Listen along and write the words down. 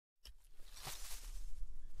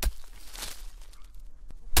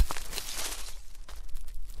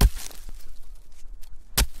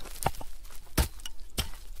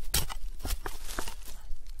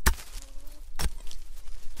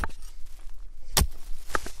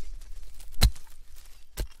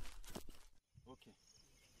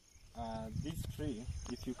tree,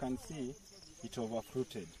 if you can see, it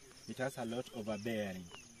overfruited. It has a lot of overbearing.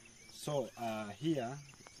 So here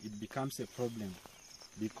it becomes a problem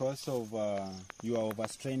because of you are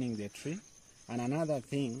overstraining the tree. And another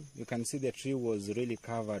thing, you can see the tree was really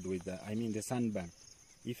covered with the sunburn,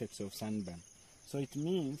 effects of sunburn. So it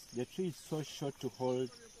means the tree is so short to hold,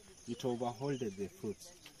 it overholded the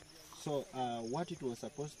fruits. So what it was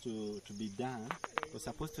supposed to be done was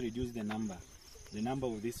supposed to reduce the number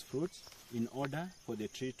of these fruits in order for the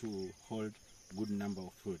tree to hold good number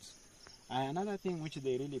of fruits. Another thing which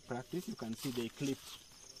they really practice, you can see they clipped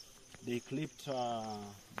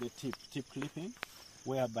the tip clipping,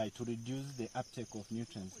 whereby to reduce the uptake of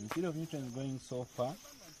nutrients. Instead of nutrients going so far,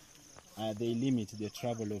 they limit the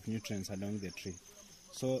travel of nutrients along the tree.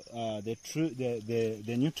 So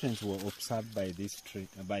the nutrients were absorbed by this tree,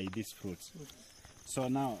 by these fruits. So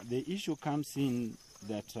now the issue comes in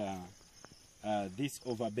that this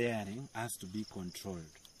overbearing has to be controlled.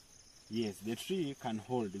 Yes, the tree can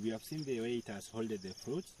hold. We have seen the way it has held the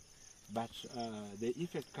fruits, but the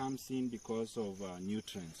effect comes in because of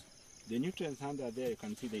nutrients. The nutrients under there, you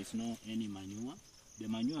can see there is no any manure. The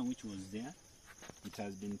manure which was there, it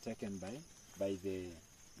has been taken by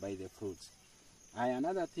the fruits.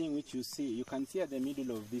 Another thing which you can see at the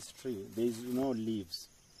middle of this tree, there is no leaves.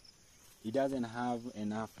 It doesn't have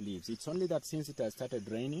enough leaves. It's only that since it has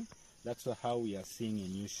started raining, that's how we are seeing a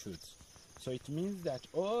new shoot. So it means that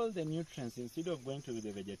all the nutrients, instead of going to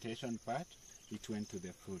the vegetation part, it went to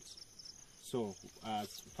the fruits. So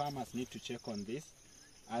farmers need to check on this,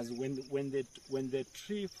 as when the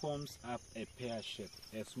tree forms up a pear shape,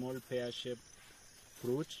 a small pear shaped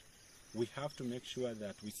fruit, we have to make sure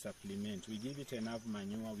that we supplement. We give it enough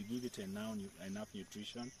manure, we give it enough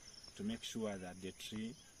nutrition to make sure that the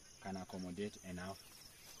tree can accommodate enough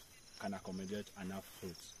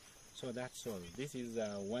fruits. So that's all. This is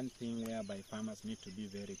one thing whereby farmers need to be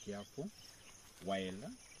very careful while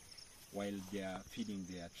they are feeding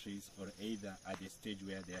their trees, or either at the stage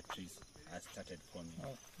where their trees have started forming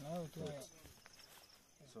fruits.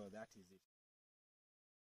 So that is it.